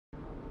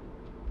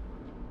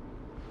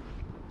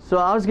So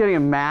I was getting a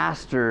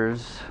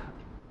master's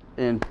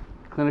in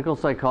clinical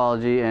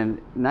psychology in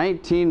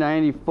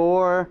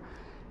 1994.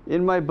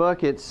 In my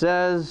book it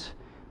says,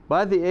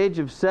 by the age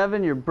of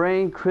 7, your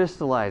brain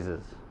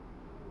crystallizes.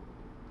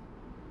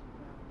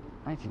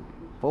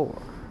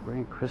 1994,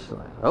 brain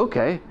crystallizes.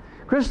 Okay,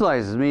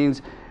 crystallizes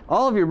means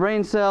all of your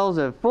brain cells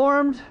have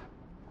formed.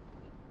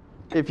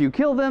 If you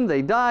kill them,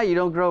 they die, you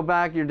don't grow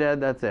back, you're dead,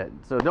 that's it.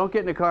 So don't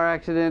get in a car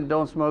accident,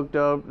 don't smoke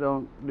dope,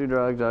 don't do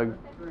drugs,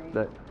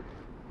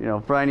 you know,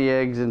 fry any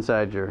eggs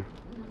inside your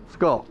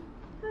skull.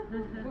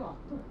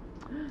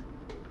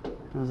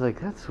 I was like,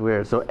 that's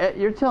weird. So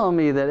you're telling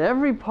me that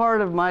every part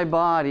of my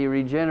body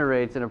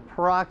regenerates in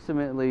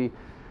approximately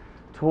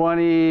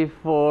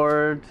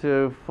 24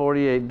 to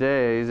 48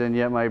 days, and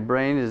yet my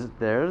brain is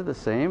there the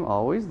same,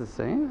 always the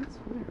same? That's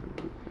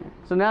weird.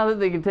 So now that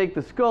they can take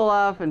the skull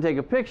off and take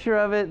a picture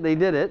of it, they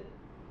did it.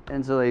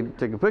 And so they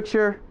took a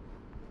picture,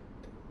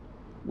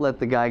 let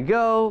the guy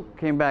go,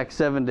 came back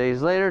 7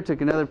 days later,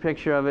 took another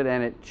picture of it,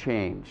 and it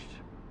changed.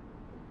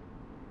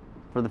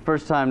 For the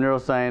first time,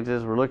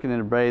 neuroscientists were looking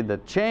at a brain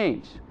that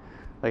changed.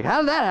 Like,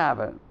 how did that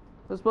happen?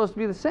 It was supposed to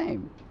be the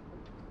same.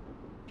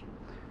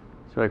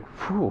 So like,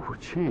 whew, it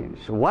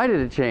changed. So why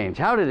did it change?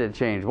 How did it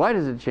change? Why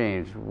does it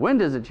change? When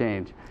does it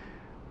change?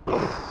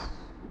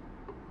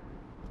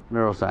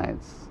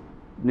 Neuroscience.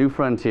 New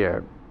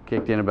frontier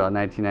kicked in about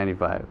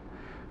 1995.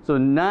 So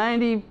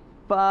 95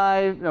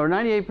 or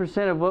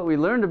 98% of what we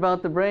learned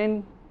about the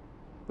brain,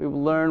 we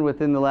learned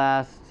within the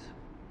last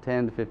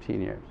 10 to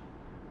 15 years.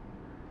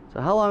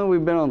 So how long have we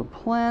been on the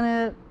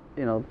planet?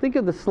 You know, think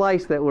of the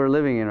slice that we're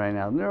living in right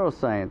now,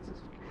 neuroscience.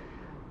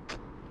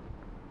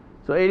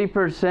 So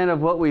 80%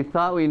 of what we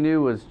thought we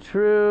knew was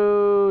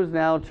true has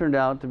now turned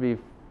out to be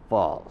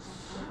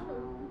false.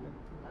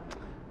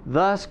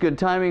 Thus, good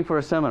timing for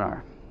a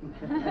seminar.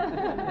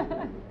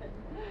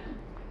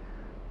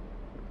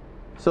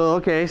 So,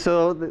 okay,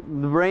 so the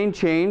brain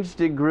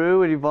changed, it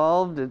grew, it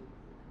evolved, it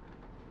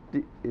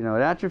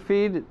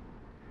atrophied.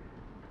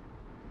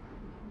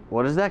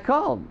 What is that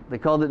called? They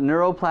called it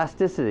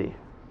neuroplasticity.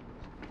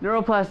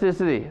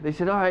 Neuroplasticity. They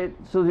said, all right,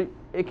 so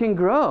it can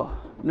grow.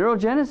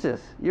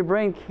 Neurogenesis. Your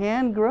brain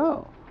can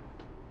grow.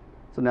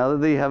 So now that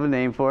they have a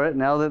name for it,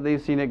 now that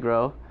they've seen it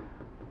grow,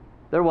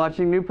 they're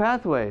watching new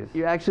pathways.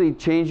 You actually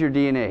change your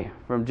DNA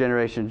from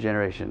generation to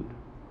generation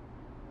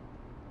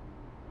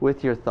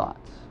with your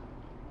thoughts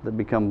that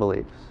become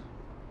beliefs.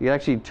 You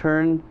actually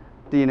turn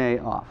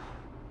DNA off,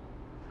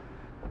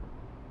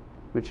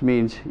 which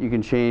means you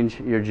can change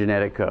your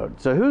genetic code.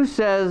 So who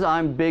says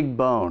I'm big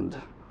boned,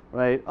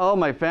 right? Oh,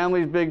 my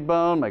family's big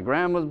boned, my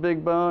grandma's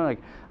big boned, like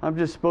I'm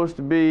just supposed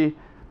to be,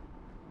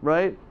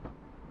 right?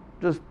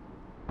 Just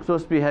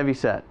supposed to be heavy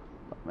set.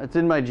 It's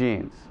in my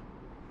genes.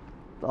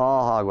 It's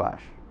all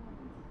hogwash.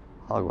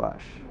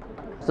 Hogwash.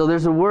 So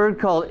there's a word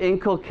called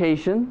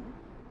inculcation.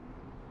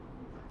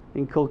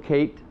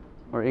 Inculcate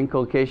or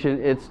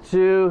inculcation. It's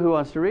to, who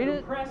wants to read it?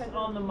 Impress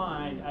on the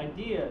mind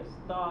ideas,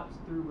 thoughts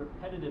through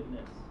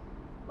repetitiveness,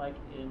 like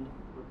in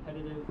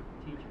repetitive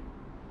teaching.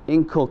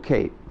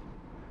 Inculcate.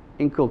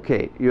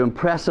 Inculcate. You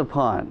impress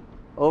upon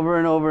over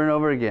and over and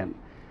over again.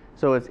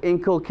 So it's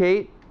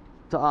inculcate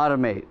to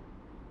automate.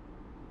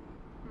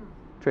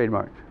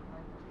 Trademark.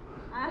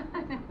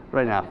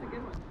 Right now.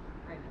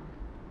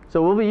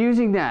 So we'll be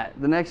using that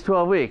the next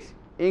 12 weeks.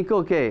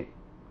 Inculcate.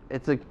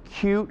 It's a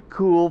cute,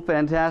 cool,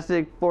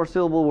 fantastic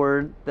 4-syllable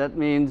word that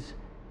means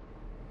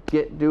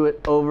do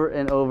it over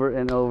and over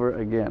and over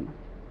again.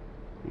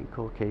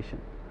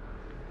 Inculcation.